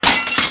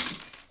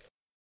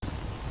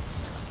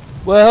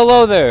Well,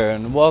 hello there,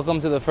 and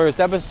welcome to the first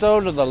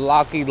episode of the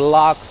Locky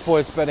Lock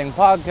Sports Betting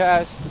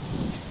Podcast.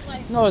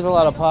 I know there's a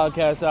lot of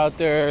podcasts out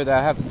there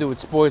that have to do with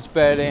sports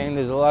betting.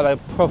 There's a lot of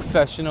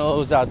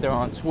professionals out there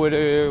on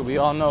Twitter. We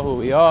all know who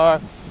we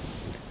are.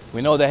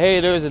 We know the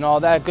haters and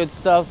all that good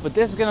stuff, but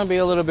this is going to be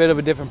a little bit of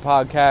a different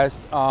podcast.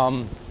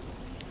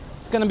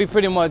 It's going to be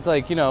pretty much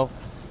like, we're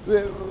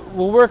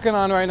working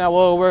on right now,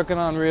 what we're working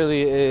on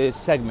really is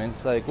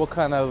segments. Like, what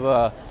kind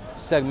of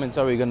segments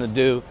are we going to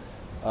do?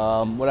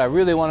 What I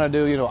really want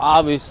to do,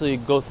 obviously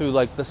go through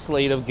like the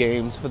slate of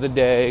games for the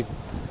day,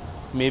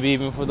 maybe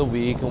even for the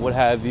week and what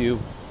have you.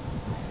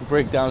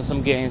 Break down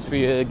some games for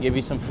you, give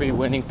you some free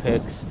winning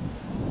picks.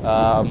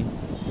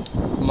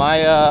 My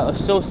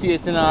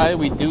associates and I,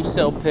 we do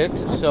sell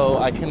picks, so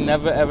I can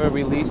never ever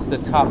release the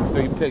top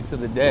 3 picks of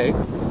the day.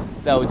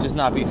 That would just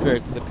not be fair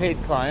to the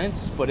paid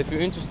clients. But if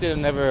you're interested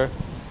in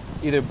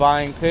either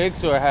buying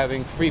picks or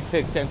having free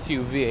picks sent to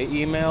you via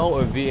email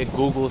or via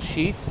Google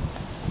Sheets,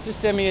 just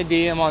send me a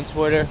DM on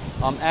Twitter.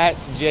 I'm at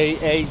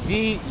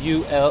JADULANIE.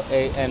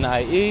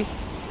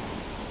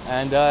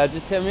 And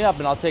just hit me up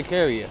and I'll take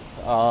care of you.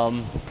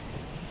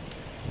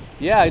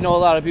 I know a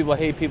lot of people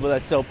hate people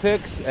that sell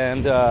picks,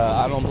 and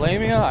I don't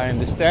blame you. I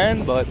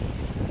understand. But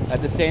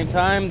at the same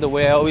time, the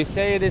way I always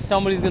say it is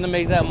somebody's going to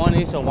make that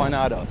money, so why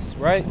not us,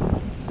 right?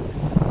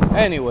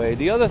 Anyway,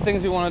 the other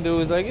things we want to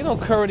do is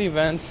current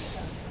events,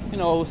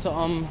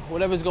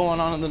 whatever's going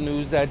on in the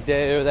news that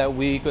day or that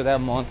week or that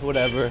month,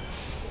 whatever.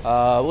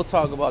 We'll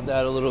talk about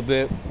that a little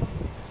bit,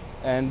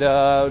 and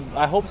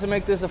I hope to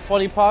make this a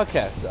funny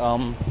podcast.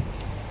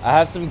 I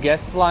have some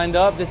guests lined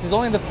up. This is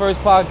only the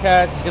first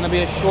podcast. It's going to be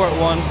a short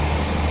one.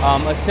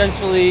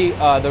 Essentially,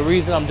 the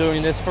reason I'm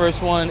doing this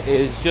first one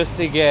is just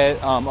to get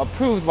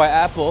approved by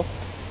Apple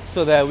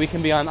so that we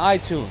can be on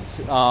iTunes.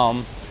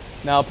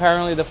 Now,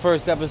 apparently the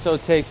first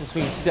episode takes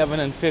between 7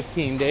 and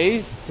 15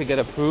 days to get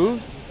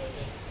approved.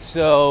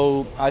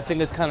 So I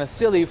think it's kind of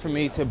silly for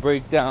me to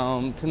break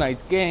down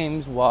tonight's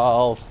games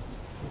while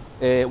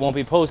it won't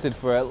be posted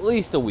for at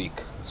least a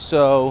week.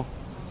 So,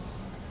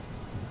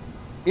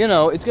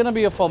 it's going to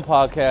be a fun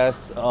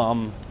podcast.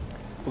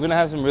 We're going to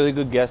have some really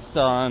good guests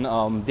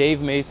on.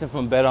 Dave Mason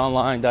from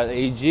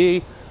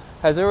betonline.ag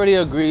has already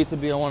agreed to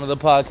be on one of the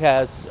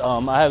podcasts.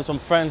 I have some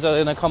friends that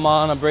are going to come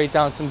on and break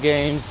down some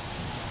games.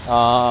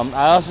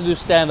 I also do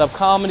stand-up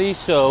comedy,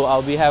 so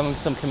I'll be having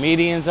some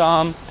comedians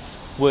on,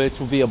 which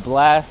will be a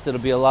blast. It'll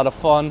be a lot of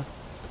fun.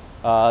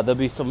 There'll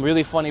be some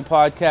really funny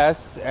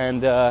podcasts,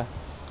 and I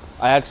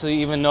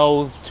actually even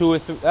know 2 or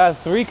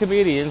 3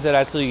 comedians that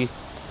actually,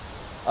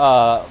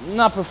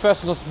 not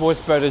professional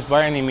sports bettors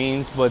by any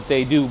means, but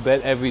they do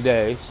bet every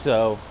day.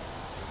 So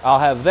I'll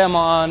have them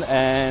on,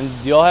 and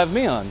you'll have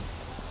me on.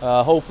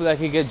 Hopefully I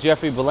can get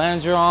Jeffrey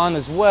Belanger on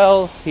as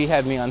well. He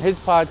had me on his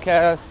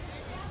podcast,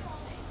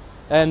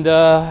 and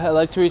I'd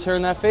like to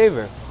return that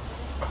favor.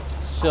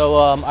 So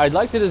I'd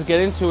like to just get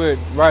into it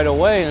right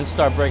away and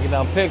start breaking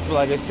down picks, but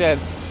like I said,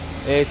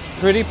 it's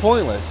pretty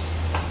pointless,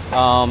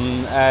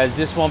 as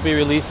this won't be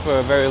released for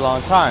a very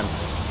long time.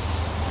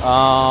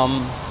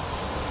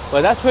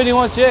 But that's pretty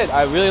much it.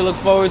 I really look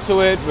forward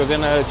to it. We're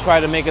going to try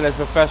to make it as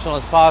professional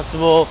as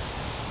possible.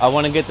 I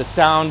want to get the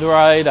sound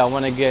right. I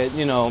want to get,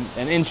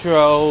 an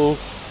intro,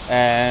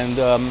 and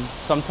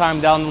sometime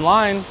down the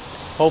line,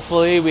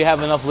 hopefully we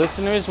have enough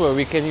listeners where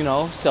we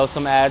can, sell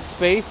some ad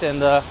space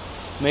and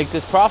make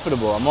this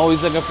profitable. I'm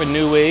always looking for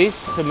new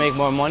ways to make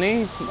more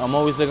money. I'm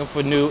always looking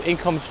for new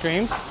income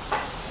streams.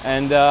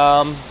 And,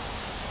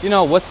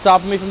 what's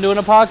stopping me from doing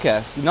a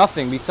podcast?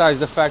 Nothing, besides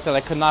the fact that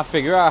I could not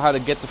figure out how to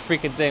get the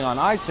freaking thing on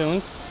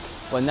iTunes.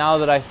 But now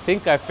that I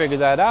think I figured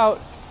that out,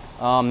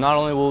 not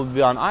only will we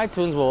be on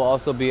iTunes, we'll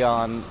also be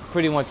on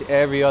pretty much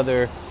every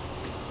other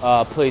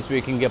place where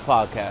you can get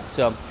podcasts.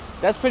 So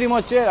that's pretty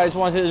much it. I just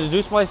wanted to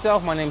introduce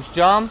myself. My name's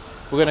John.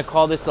 We're going to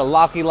call this the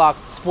Locky Lock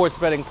Sports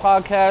Betting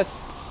Podcast.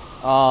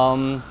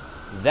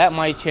 That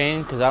might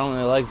change because I don't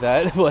really like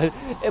that, but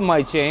it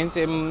might change.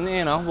 And,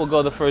 we'll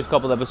go the first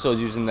couple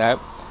episodes using that.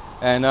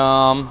 And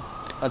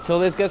until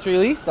this gets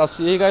released, I'll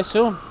see you guys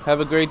soon.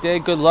 Have a great day.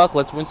 Good luck.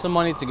 Let's win some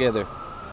money together.